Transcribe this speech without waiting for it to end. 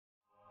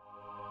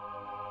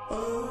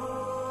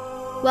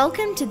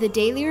Welcome to the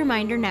Daily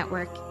Reminder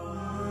Network.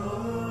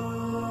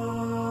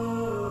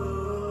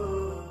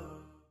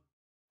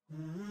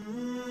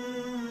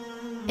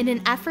 In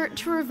an effort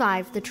to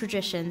revive the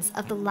traditions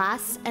of the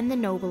last and the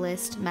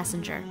noblest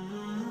messenger.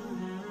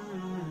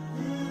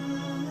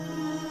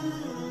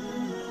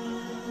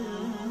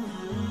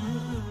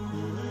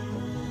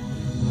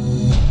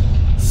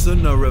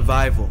 Sunnah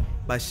Revival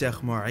by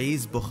Sheikh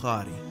Muiz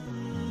Bukhary.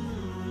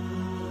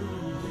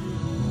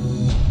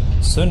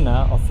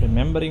 Sunnah of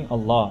remembering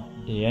Allah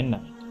day and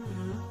night.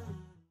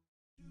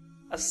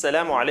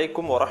 Assalamu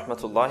alaikum wa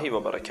rahmatullahi wa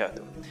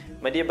barakatuh.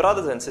 My dear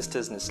brothers and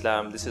sisters in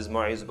Islam, this is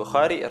Muiz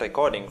Bukhary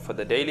recording for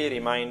the Daily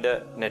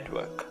Reminder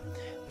Network.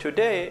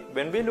 Today,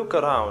 when we look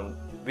around,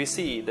 we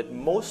see that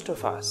most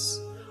of us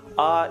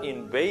are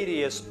in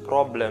various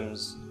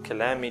problems,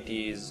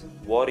 calamities,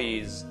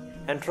 worries,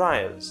 and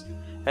trials.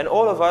 And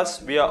all of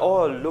us, we are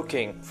all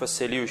looking for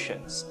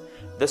solutions.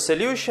 The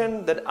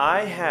solution that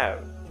I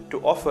have to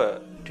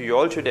offer to you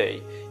all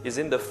today is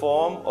in the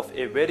form of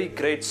a very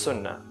great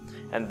sunnah,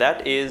 and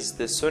that is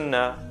the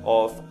sunnah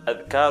of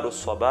Adhkar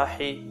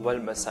al-Sabahi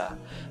wal-Masa,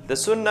 the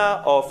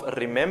sunnah of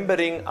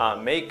remembering our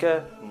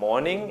Maker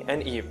morning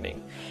and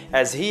evening.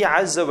 As He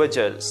Azza wa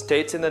Jal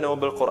states in the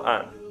Noble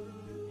Quran,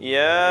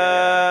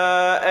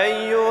 يا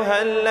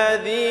أيها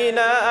الذين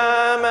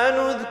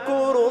آمنوا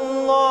اذكروا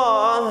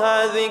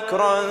الله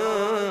ذكرا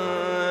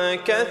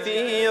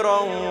كثيرا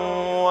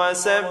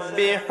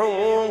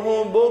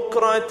وسبحوه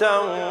بكرة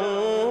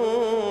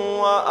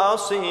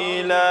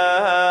وأصيلا.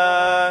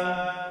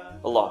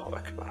 Allahu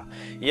Akbar.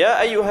 Ya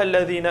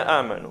ayyuhalladhina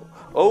amanu.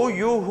 O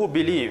you who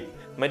believe.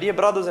 My dear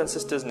brothers and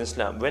sisters in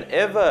Islam,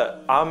 whenever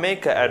our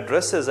Maker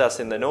addresses us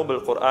in the Noble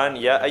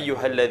Quran, Ya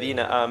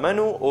ayyuhalladhina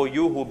amanu, O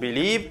you who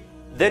believe,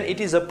 then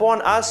it is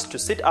upon us to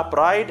sit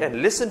upright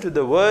and listen to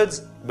the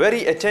words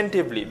very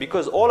attentively,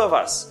 because all of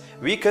us,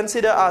 we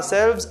consider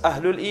ourselves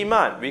Ahlul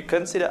Iman, we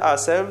consider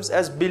ourselves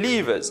as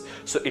believers.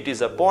 So it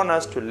is upon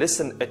us to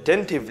listen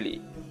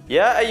attentively.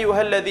 Ya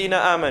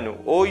ayyuhalladhina amanu,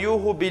 O you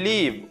who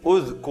believe,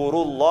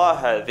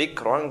 udhkurullaha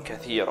dhikran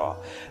kathira.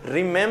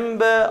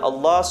 Remember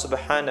Allah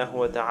subhanahu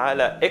wa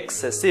ta'ala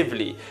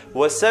excessively.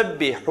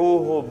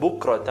 Wasabbihuhu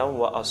bukratan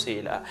wa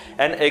asila.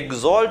 And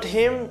exalt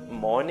Him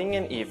morning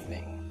and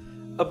evening.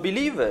 A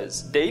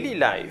believer's daily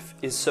life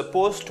is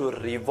supposed to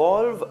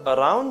revolve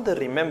around the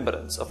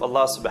remembrance of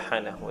Allah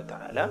subhanahu wa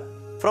ta'ala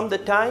from the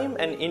time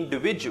an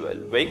individual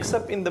wakes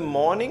up in the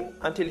morning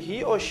until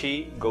he or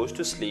she goes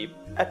to sleep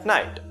at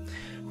night.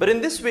 But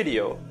in this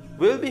video,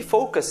 we'll be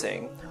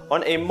focusing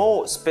on a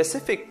more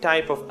specific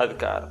type of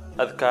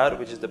adhkar,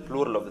 which is the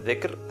plural of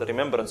dhikr, the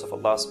remembrance of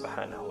Allah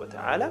subhanahu wa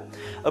ta'ala,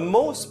 a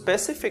more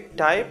specific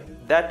type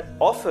that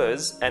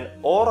offers an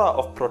aura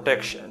of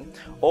protection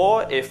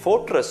or a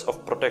fortress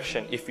of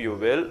protection, if you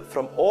will,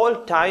 from all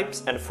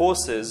types and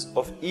forces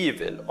of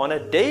evil on a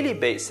daily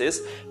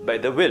basis by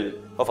the will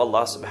of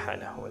Allah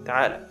subhanahu wa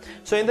ta'ala.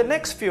 So in the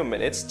next few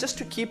minutes, just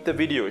to keep the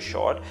video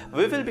short,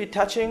 we will be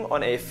touching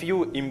on a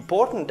few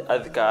important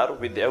adhkar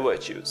with their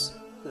virtues.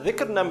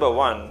 Dhikr number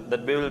one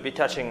that we will be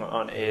touching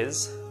on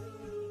is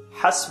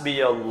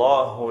حسبي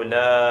الله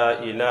لا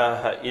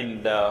إله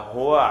إلا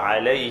هو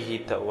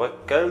عليه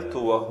توكلت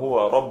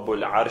وهو رب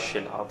العرش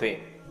العظيم.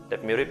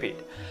 Let me repeat.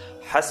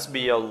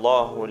 حسبي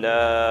الله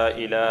لا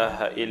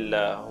إله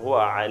إلا هو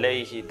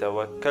عليه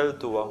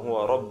توكلت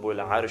وهو رب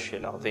العرش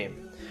العظيم.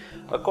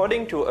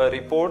 According to a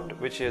report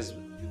which is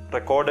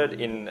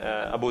recorded in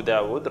Abu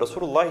Dawud,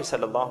 Rasulullah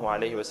sallallahu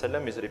alayhi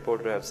wasallam is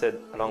reported to have said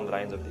along the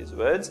lines of these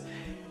words: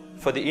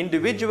 for the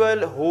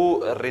individual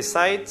who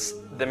recites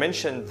the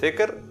mentioned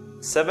dhikr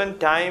 7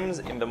 times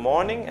in the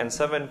morning and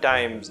 7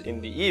 times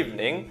in the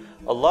evening,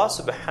 Allah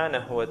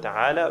subhanahu wa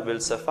ta'ala will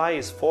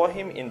suffice for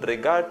him in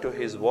regard to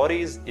his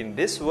worries in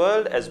this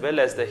world as well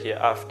as the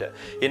hereafter.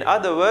 In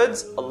other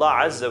words,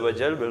 Allah Azza wa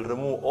Jal will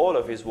remove all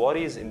of his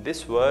worries in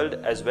this world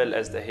as well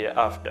as the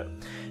hereafter.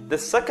 The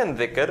second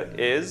dhikr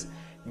is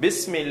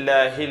بسم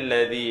الله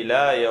الذي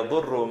لا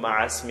يضر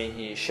مع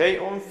اسمه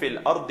شيء في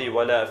الأرض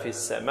ولا في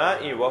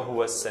السماء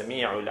وهو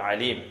السميع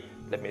العليم.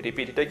 Let me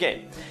repeat it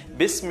again.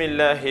 بسم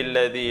الله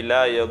الذي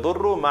لا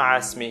يضر مع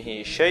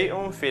اسمه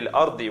شيء في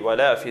الأرض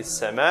ولا في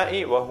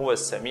السماء وهو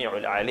السميع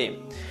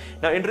العليم.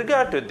 Now in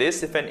regard to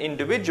this, if an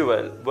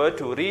individual were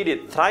to read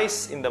it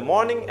thrice in the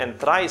morning and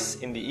thrice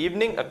in the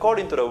evening,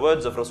 according to the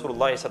words of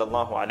Rasulullah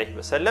sallallahu alaihi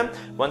wasallam,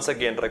 once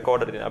again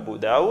recorded in Abu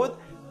Dawud,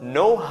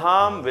 no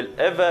harm will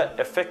ever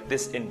affect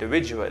this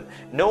individual.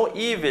 No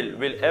evil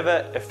will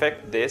ever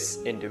affect this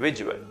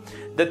individual.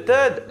 The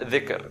third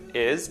dhikr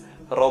is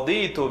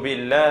رضيت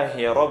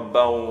بالله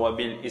ربا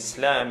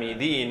وبالإسلام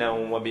دينا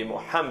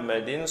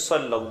وبمحمد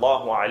صلى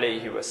الله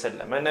عليه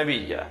وسلم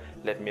نبيا.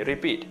 Let me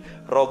repeat.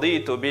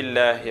 رضيت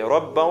بالله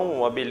ربا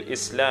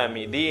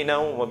وبالإسلام دينا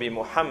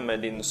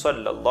وبمحمد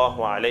صلى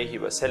الله عليه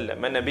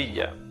وسلم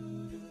نبيا.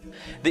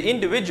 The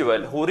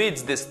individual who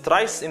reads this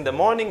thrice in the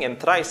morning and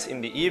thrice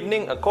in the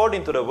evening,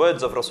 according to the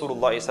words of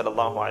Rasulullah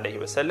sallallahu alaihi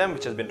wasallam,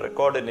 which has been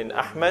recorded in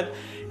Ahmad,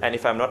 and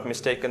if I'm not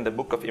mistaken, the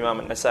book of Imam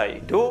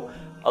al-Nasai too,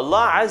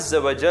 Allah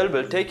Azza wa Jal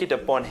will take it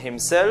upon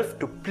Himself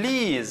to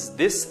please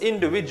this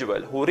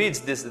individual who reads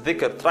this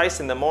dhikr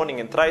thrice in the morning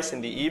and thrice in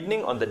the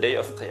evening on the day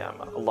of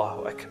Qiyamah.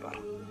 Allahu Akbar.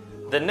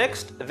 The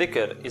next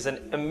dhikr is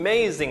an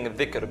amazing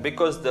dhikr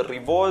because the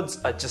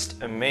rewards are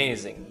just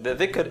amazing. The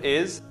dhikr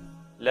is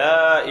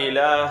لا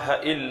إله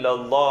إلا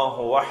الله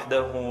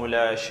وحده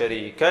لا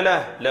شريك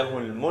له له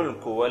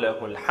الملك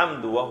وله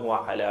الحمد وهو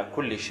على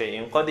كل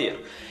شيء قدير.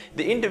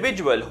 The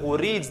individual who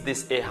reads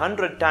this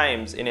 100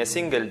 times in a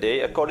single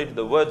day, according to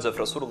the words of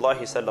Rasulullah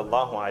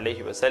sallallahu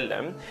alaihi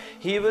wasallam,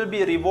 he will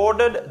be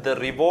rewarded the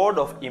reward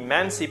of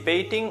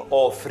emancipating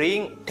or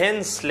freeing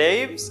 10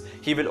 slaves.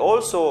 He will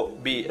also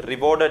be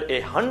rewarded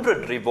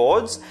 100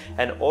 rewards,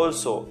 and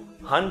also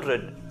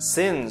 100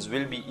 sins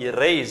will be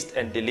erased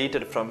and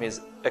deleted from his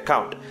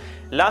account.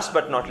 Last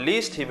but not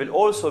least, he will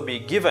also be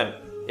given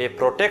a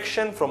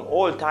protection from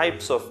all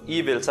types of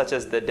evil such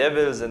as the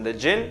devils and the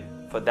jinn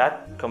for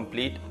that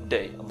complete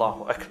day.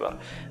 Allahu Akbar.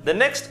 The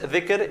next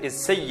dhikr is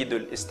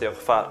Sayyidul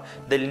Istighfar,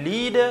 the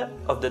leader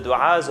of the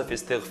du'as of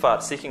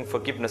istighfar, seeking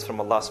forgiveness from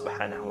Allah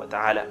subhanahu wa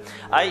ta'ala,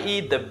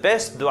 i.e. the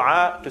best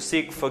dua to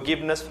seek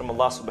forgiveness from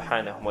Allah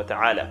subhanahu wa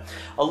ta'ala.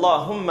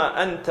 Allahumma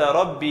anta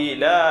rabbi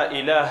la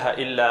ilaha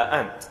illa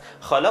ant,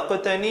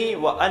 khalaqtani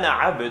wa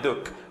ana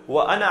abduk,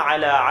 wa ana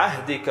ala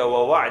ahdika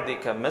wa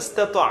wa'dika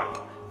mastata'at,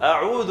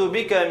 a'udhu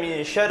bika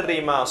min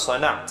sharri ma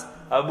sana'at,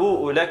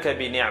 أبوء لك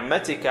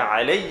بنعمتك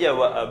علي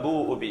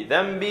وأبوء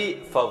بذنبي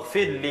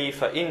فاغفر لي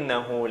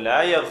فإنه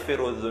لا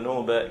يغفر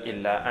الذنوب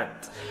إلا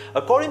أنت.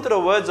 According to the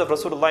words of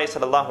Rasulullah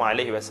sallallahu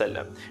alaihi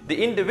wasallam,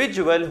 the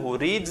individual who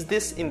reads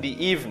this in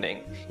the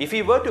evening, if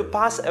he were to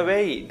pass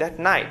away that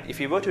night, if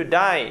he were to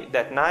die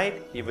that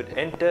night, he would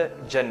enter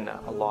Jannah.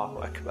 Allahu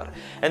Akbar.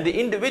 And the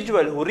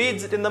individual who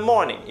reads it in the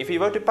morning, if he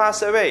were to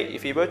pass away,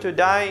 if he were to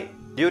die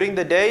during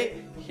the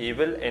day, he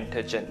will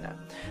enter Jannah.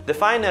 The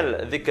final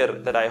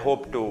dhikr that I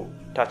hope to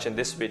touch in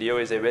this video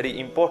is a very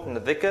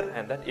important dhikr,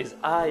 and that is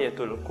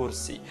Ayatul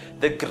Kursi,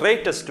 the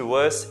greatest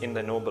verse in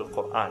the noble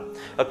Quran.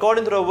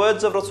 According to the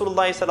words of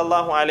Rasulullah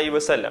sallallahu alaihi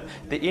wasallam,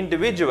 the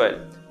individual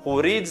who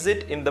reads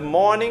it in the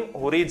morning,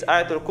 who reads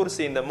Ayatul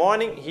Kursi in the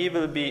morning, he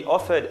will be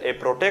offered a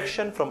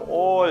protection from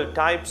all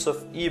types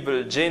of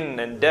evil jinn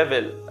and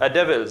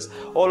devils,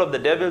 all of the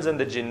devils and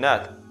the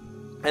jinnat.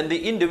 And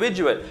the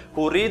individual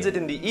who reads it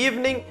in the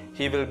evening,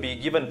 he will be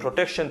given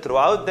protection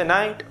throughout the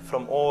night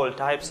from all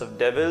types of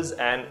devils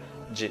and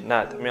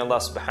jinnat. May Allah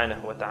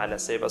subhanahu wa ta'ala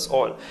save us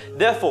all.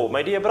 Therefore,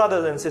 my dear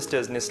brothers and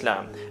sisters in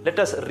Islam, let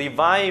us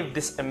revive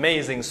this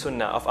amazing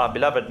sunnah of our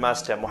beloved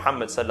Master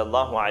Muhammad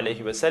sallallahu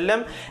alayhi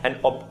wasallam and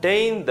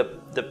obtain the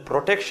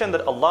protection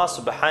that Allah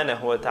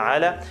subhanahu wa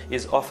ta'ala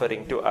is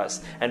offering to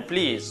us. And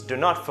please do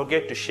not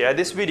forget to share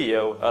this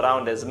video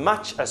around as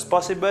much as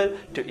possible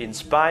to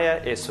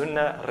inspire a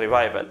sunnah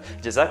revival.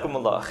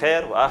 Jazakumullah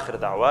khair wa akhir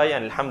da'waya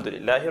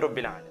alhamdulillahi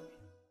rabbil alamin.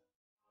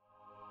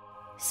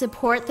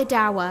 Support the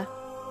dawah.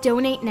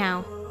 Donate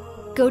now.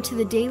 Go to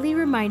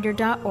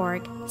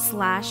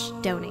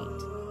thedailyreminder.org/donate.